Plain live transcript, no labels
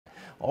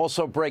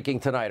Also breaking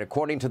tonight,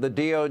 according to the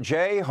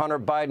DOJ, Hunter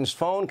Biden's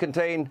phone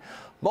contained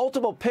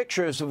multiple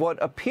pictures of what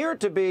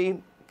appeared to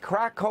be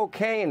crack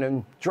cocaine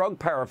and drug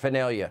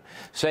paraphernalia,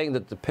 saying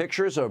that the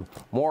pictures are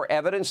more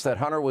evidence that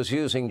Hunter was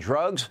using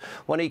drugs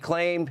when he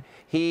claimed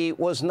he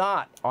was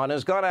not on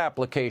his gun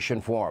application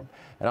form.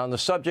 And on the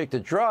subject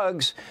of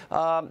drugs,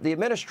 the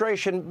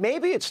administration,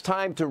 maybe it's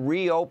time to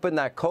reopen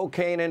that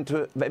cocaine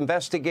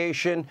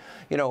investigation.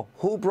 You know,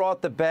 who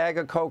brought the bag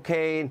of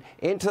cocaine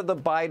into the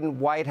Biden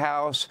White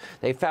House?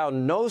 They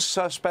found no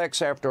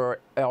suspects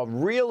after a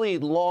really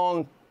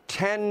long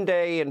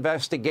 10-day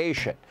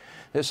investigation.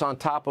 This on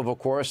top of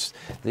course,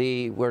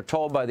 we're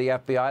told by the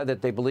FBI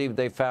that they believe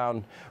they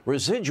found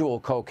residual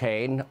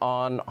cocaine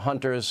on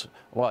Hunter's,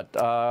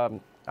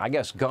 I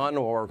guess, gun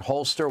or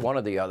holster, one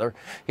or the other.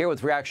 Here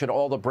with reaction to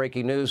all the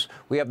breaking news,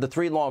 we have the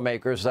three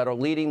lawmakers that are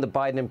leading the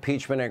Biden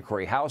impeachment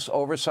inquiry. House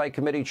Oversight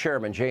Committee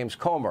Chairman James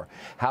Comer,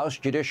 House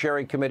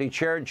Judiciary Committee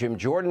Chair Jim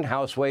Jordan,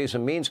 House Ways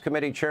and Means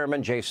Committee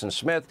Chairman Jason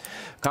Smith.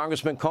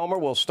 Congressman Comer,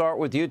 we'll start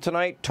with you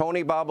tonight.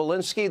 Tony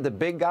Bobulinski, the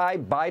big guy,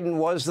 Biden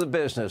was the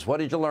business. What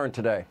did you learn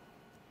today?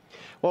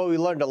 Well, we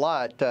learned a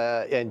lot,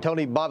 and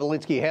Tony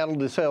Bobulinski handled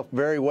himself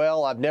very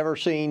well. I've never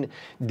seen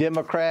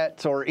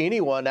Democrats or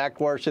anyone act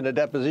worse in a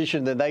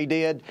deposition than they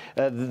did.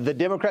 The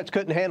Democrats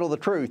couldn't handle the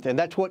truth, and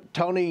that's what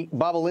Tony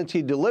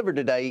Bobulinski delivered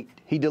today.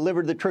 He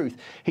delivered the truth.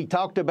 He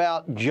talked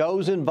about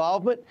Joe's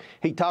involvement.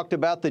 He talked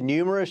about the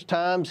numerous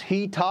times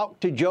he talked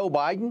to Joe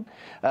Biden.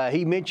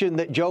 He mentioned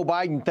that Joe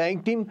Biden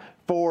thanked him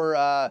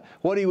for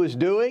what he was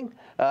doing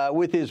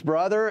with his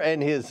brother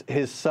and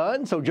his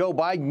son. So Joe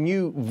Biden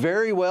knew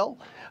very well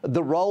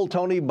the role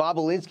Tony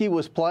Bobulinski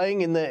was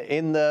playing in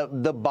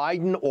the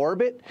Biden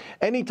orbit,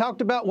 and he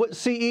talked about what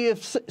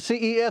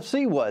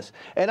CEFC was.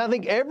 And I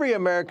think every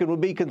American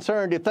would be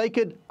concerned if they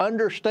could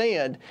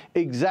understand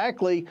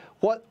exactly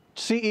what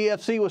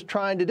CEFC was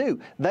trying to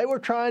do. They were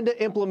trying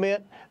to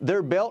implement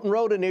their Belt and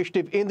Road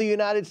Initiative in the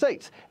United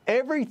States.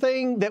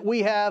 Everything that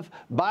we have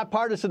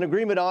bipartisan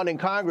agreement on in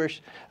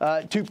Congress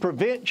to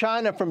prevent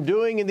China from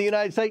doing in the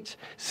United States,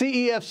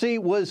 CEFC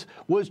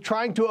was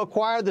trying to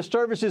acquire the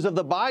services of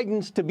the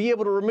Bidens to be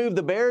able to remove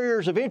the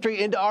barriers of entry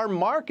into our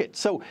market.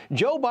 So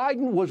Joe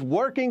Biden was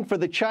working for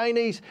the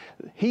Chinese.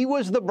 He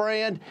was the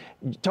brand.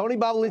 Tony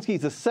Bobulinski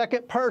is the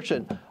second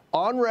person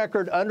on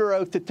record under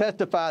oath to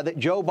testify that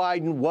Joe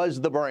Biden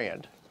was the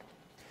brand.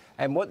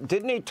 And what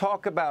didn't he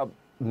talk about?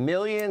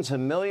 Millions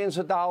and millions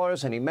of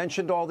dollars, and he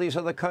mentioned all these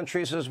other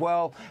countries as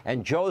well,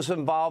 and Joe's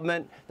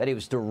involvement, that he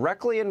was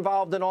directly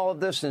involved in all of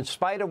this in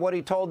spite of what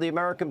he told the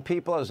American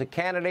people as a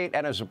candidate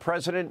and as a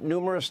president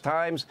numerous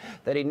times,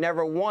 that he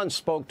never once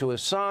spoke to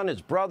his son,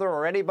 his brother,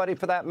 or anybody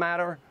for that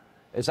matter.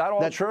 Is that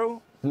all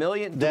true? Do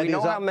we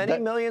know how many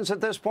millions at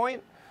this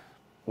point?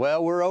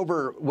 Well,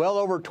 we're well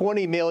over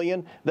 20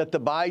 million that the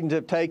Bidens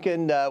have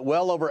taken,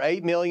 well over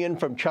 8 million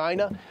from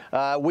China.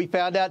 We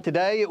found out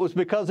today it was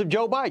because of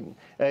Joe Biden.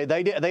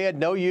 They had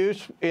no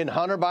use in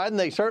Hunter Biden.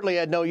 They certainly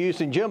had no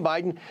use in Jim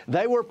Biden.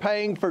 They were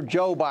paying for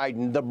Joe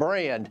Biden, the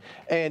brand.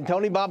 And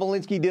Tony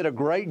Bobulinski did a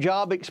great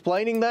job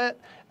explaining that.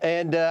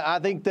 And I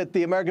think that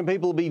the American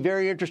people will be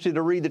very interested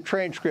to read the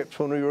transcripts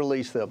when we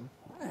release them.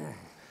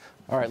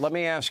 All right, let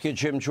me ask you,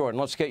 Jim Jordan,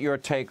 let's get your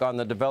take on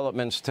the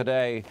developments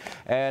today.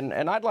 And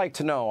I'd like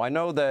to know, I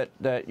know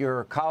that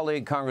your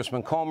colleague,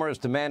 Congressman Comer, has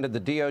demanded the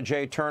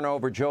DOJ turn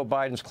over Joe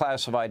Biden's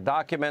classified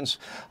documents.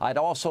 I'd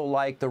also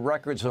like the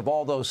records of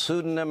all those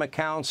pseudonym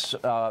accounts,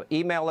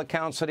 email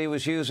accounts that he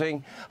was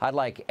using. I'd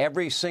like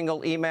every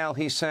single email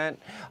he sent.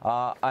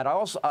 I'd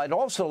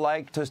also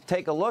like to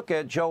take a look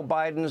at Joe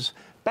Biden's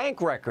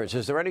bank records.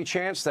 Is there any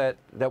chance that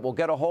we'll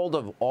get a hold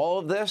of all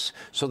of this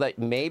so that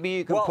maybe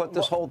you can put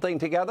this whole thing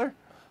together?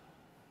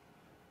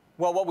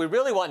 Well, what we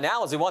really want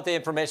now is we want the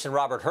information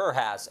Robert Hur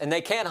has. And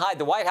they can't hide,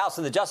 the White House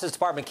and the Justice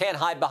Department can't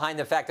hide behind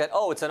the fact that,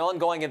 oh, it's an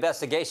ongoing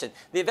investigation.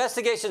 The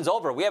investigation's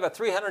over. We have a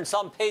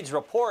 300-some-page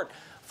report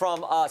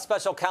from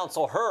Special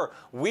Counsel Hur.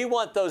 We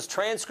want those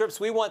transcripts.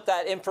 We want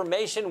that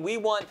information. We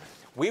want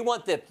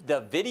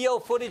the video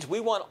footage. We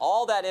want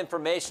all that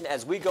information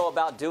as we go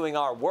about doing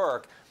our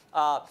work.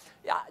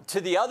 To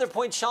the other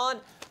point,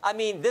 Sean, I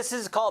mean, this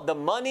is called the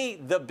money,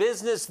 the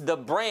business, the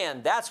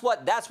brand. That's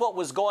what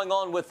was going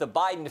on with the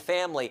Biden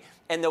family.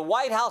 And the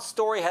White House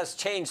story has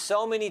changed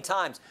so many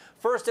times.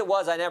 First it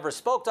was, I never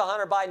spoke to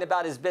Hunter Biden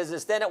about his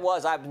business. Then it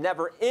was, I'm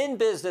never in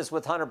business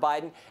with Hunter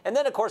Biden. And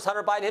then, of course,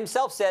 Hunter Biden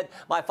himself said,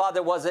 my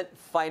father wasn't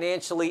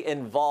financially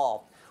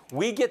involved.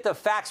 We get the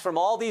facts from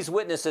all these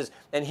witnesses.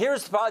 And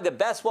here's probably the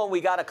best one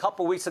we got a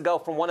couple weeks ago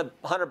from one of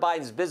Hunter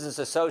Biden's business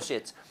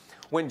associates.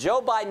 When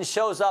Joe Biden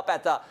shows up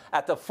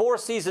at the Four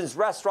Seasons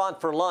restaurant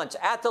for lunch,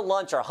 at the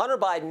lunch are Hunter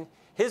Biden,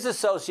 his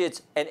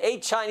associates, and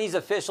 8 Chinese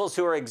officials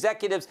who are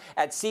executives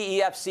at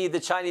CEFC,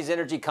 the Chinese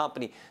energy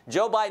company.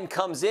 Joe Biden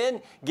comes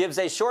in, gives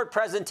a short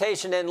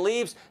presentation, and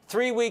leaves.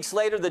 3 weeks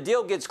later, the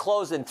deal gets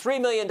closed, and $3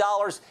 million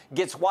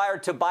gets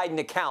wired to Biden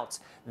accounts.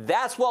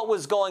 That's what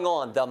was going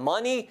on. The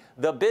money,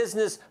 the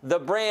business, the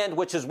brand,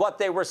 which is what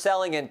they were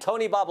selling, and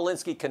Tony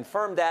Bobulinski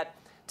confirmed that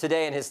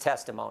today in his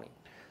testimony.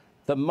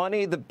 The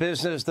money, the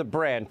business, the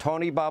brand.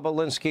 Tony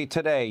Bobulinski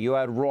today. You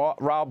had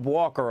Rob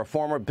Walker, a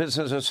former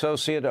business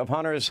associate of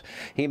Hunter's.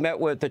 He met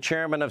with the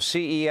chairman of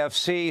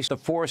CEFC, the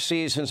Four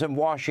Seasons in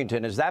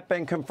Washington. Has that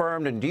been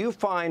confirmed? And do you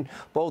find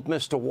both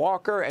Mr.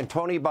 Walker and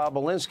Tony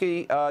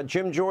Bobulinski,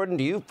 Jim Jordan,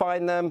 do you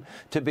find them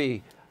to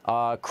be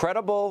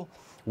credible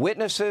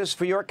witnesses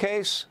for your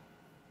case?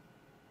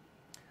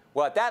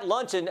 Well, at that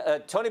luncheon,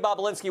 Tony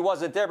Bobulinski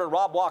wasn't there, but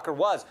Rob Walker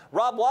was.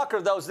 Rob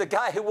Walker, though, is the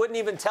guy who wouldn't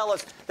even tell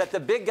us that the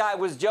big guy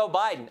was Joe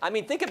Biden. I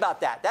mean, think about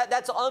that.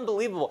 That's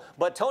unbelievable.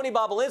 But Tony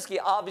Bobulinski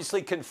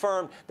obviously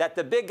confirmed that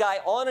the big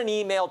guy on an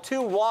email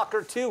to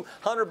Walker, to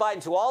Hunter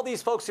Biden, to all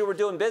these folks who were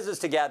doing business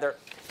together,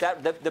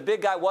 that the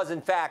big guy was, in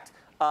fact,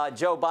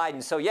 Joe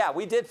Biden. So, yeah,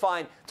 we did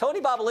find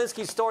Tony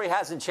Bobulinski's story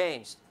hasn't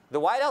changed. The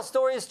White House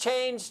story has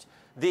changed.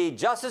 The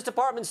Justice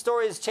Department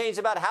story has changed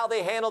about how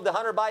they handled the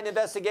Hunter Biden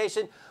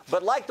investigation.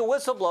 But like the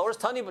whistleblowers,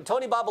 Tony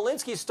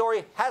Bobulinski's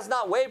story has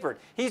not wavered.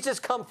 He's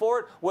just come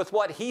forward with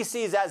what he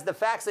sees as the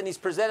facts, and he's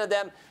presented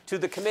them to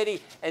the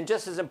committee and,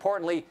 just as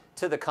importantly,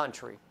 to the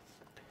country.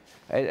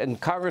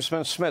 And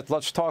Congressman Smith,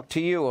 let's talk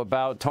to you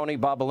about Tony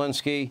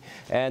Bobulinski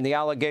and the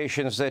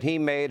allegations that he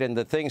made and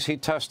the things he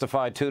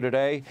testified to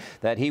today,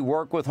 that he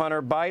worked with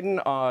Hunter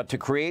Biden to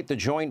create the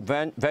joint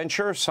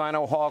venture,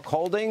 SinoHawk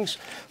Holdings,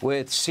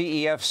 with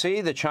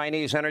CEFC, the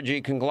Chinese energy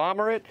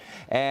conglomerate,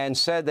 and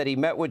said that he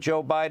met with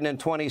Joe Biden in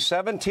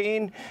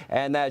 2017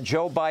 and that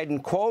Joe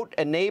Biden, quote,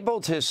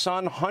 enabled his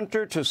son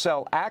Hunter to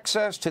sell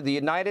access to the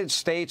United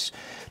States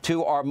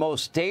to our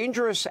most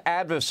dangerous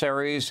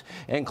adversaries,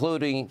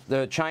 including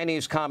the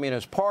Chinese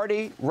Communist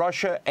Party,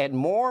 Russia, and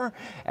more,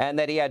 and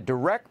that he had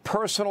direct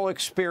personal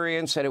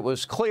experience, and it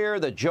was clear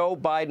that Joe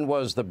Biden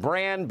was the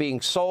brand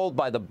being sold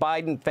by the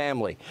Biden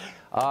family.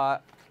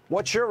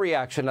 What's your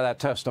reaction to that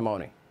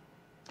testimony?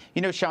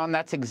 You know, Sean,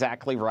 that's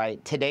exactly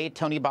right. Today,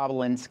 Tony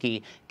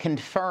Bobulinski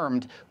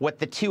confirmed what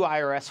the two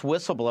IRS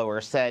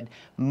whistleblowers said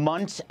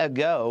months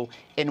ago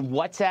in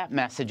WhatsApp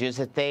messages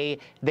that they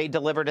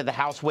delivered to the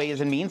House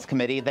Ways and Means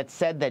Committee that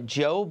said that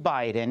Joe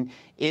Biden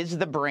is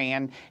the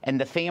brand and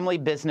the family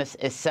business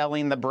is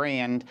selling the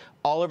brand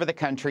all over the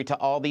country to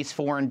all these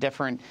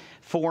different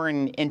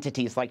foreign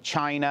entities like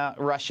China,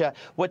 Russia.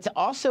 What's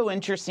also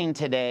interesting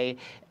today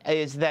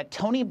is that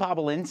Tony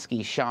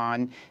Bobulinski,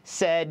 Sean,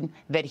 said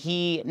that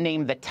he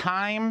named the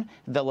time,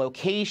 the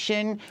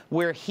location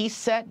where he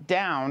sat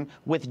down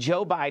with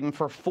Joe Biden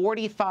for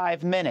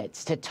 45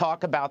 minutes to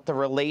talk about the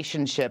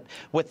relationship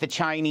with the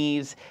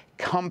Chinese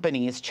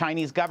companies,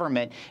 Chinese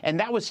government. And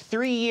that was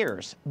 3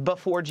 years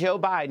before Joe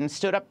Biden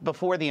stood up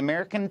before the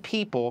American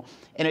people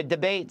in a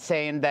debate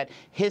saying that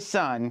his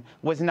son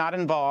was not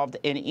involved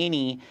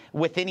in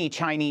with any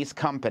Chinese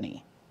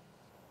company.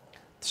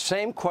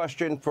 Same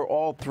question for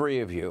all three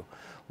of you.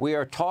 We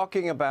are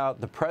talking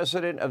about the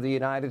President of the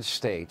United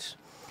States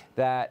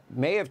that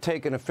may have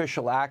taken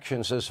official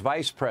actions as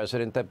vice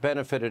president that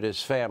benefited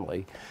his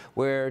family.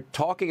 We're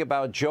talking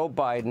about Joe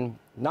Biden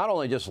not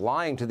only just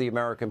lying to the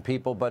American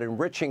people, but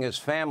enriching his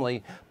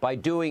family by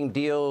doing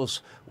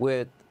deals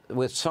with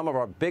some of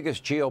our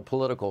biggest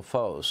geopolitical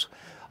foes.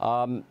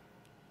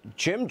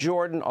 Jim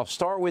Jordan, I'll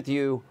start with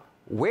you.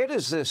 Where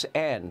does this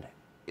end?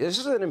 This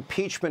is an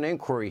impeachment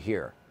inquiry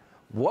here.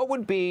 What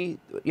would be,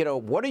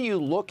 what are you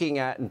looking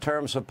at in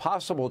terms of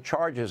possible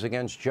charges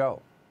against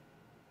Joe?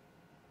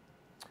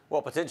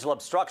 Well, potential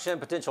obstruction,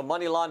 potential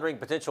money laundering,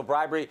 potential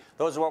bribery.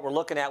 Those are what we're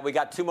looking at. We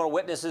got two more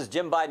witnesses,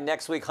 Jim Biden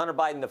next week, Hunter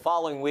Biden the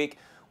following week.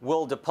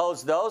 We'll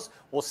depose those.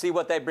 We'll see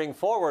what they bring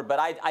forward. But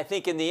I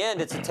think in the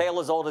end, it's a tale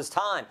as old as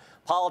time.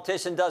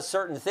 Politician does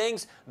certain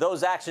things.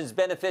 Those actions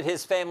benefit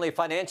his family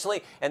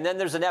financially. And then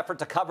there's an effort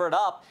to cover it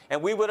up.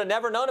 And we would have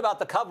never known about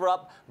the cover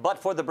up but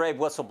for the brave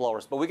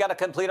whistleblowers. But we got to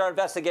complete our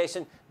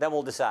investigation. Then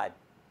we'll decide.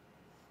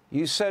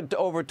 You said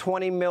over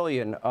 20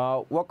 million.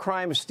 What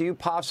crimes do you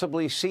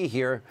possibly see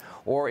here,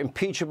 or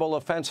impeachable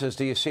offenses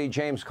do you see,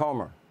 James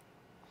Comer?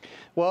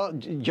 Well,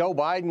 Joe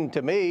Biden,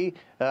 to me,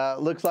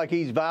 looks like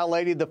he's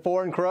violated the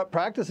Foreign Corrupt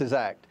Practices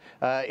Act.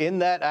 In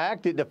that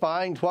act, it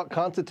defines what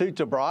constitutes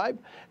a bribe.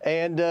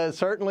 And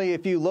certainly,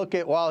 if you look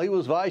at while he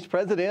was vice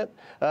president,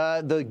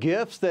 the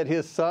gifts that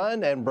his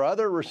son and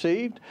brother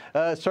received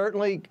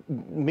certainly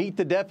meet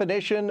the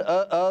definition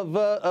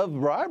of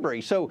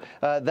bribery. So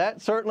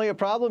that's certainly a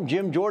problem.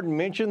 Jim Jordan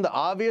mentioned the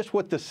obvious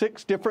with the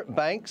 6 different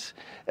banks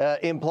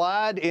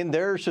implied in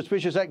their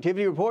suspicious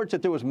activity reports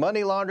that there was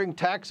money laundering,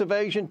 tax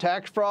evasion,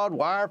 tax fraud,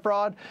 wire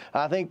fraud.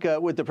 I think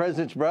with the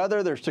president's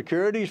brother, there's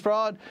securities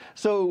fraud.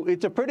 So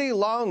it's a pretty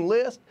long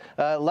list.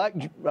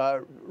 Like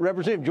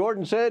Representative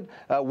Jordan said,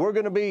 we're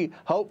going to be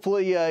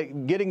hopefully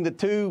getting the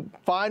 2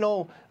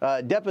 final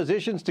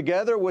depositions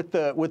together with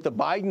the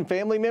Biden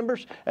family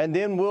members, and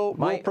then we'll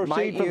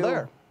proceed from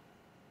there.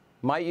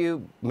 Are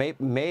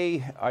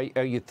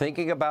you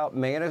thinking about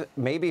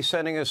maybe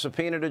sending a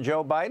subpoena to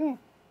Joe Biden?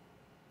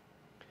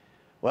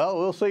 Well,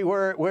 we'll see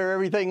where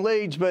everything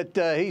leads, but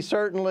he's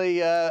certainly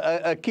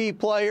a key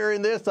player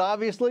in this,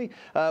 obviously.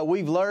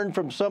 We've learned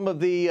from some of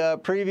the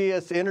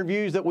previous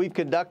interviews that we've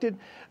conducted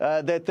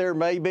that there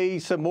may be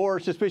some more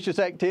suspicious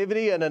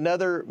activity and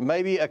another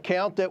maybe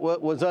account that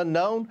was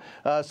unknown.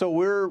 So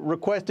we're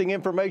requesting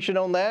information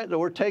on that.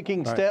 We're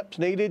taking steps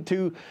needed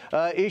to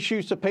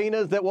issue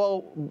subpoenas that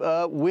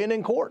will win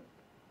in court.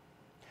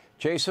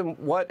 Jason,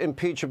 what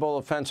impeachable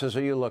offenses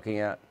are you looking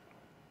at?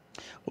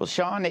 Well,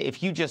 Sean,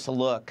 if you just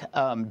look,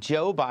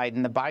 Joe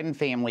Biden, the Biden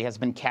family has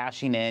been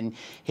cashing in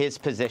his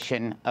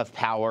position of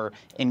power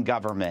in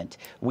government.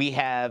 We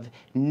have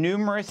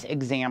numerous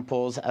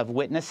examples of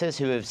witnesses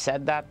who have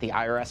said that. The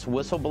IRS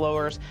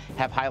whistleblowers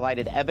have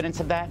highlighted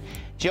evidence of that.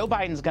 Joe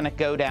Biden's going to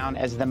go down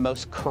as the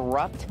most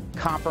corrupt,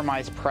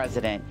 compromised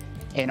president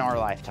in our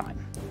lifetime.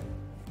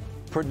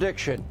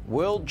 Prediction: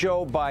 will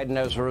Joe Biden,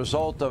 as a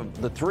result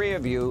of the three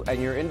of you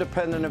and your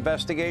independent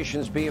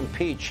investigations, be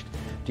impeached?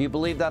 Do you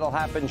believe that'll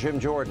happen, Jim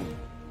Jordan?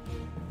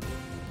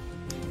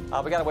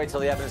 We got to wait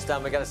till the evidence is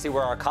done. We got to see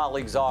where our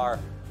colleagues are.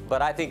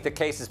 But I think the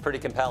case is pretty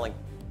compelling.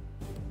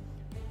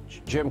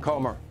 Jim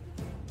Comer.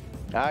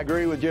 I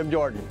agree with Jim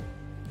Jordan.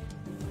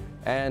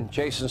 And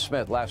Jason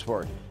Smith, last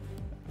word.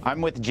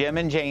 I'm with Jim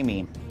and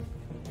Jamie.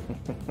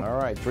 All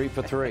right, 3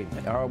 for 3.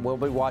 We'll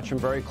be watching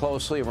very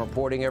closely and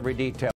reporting every detail.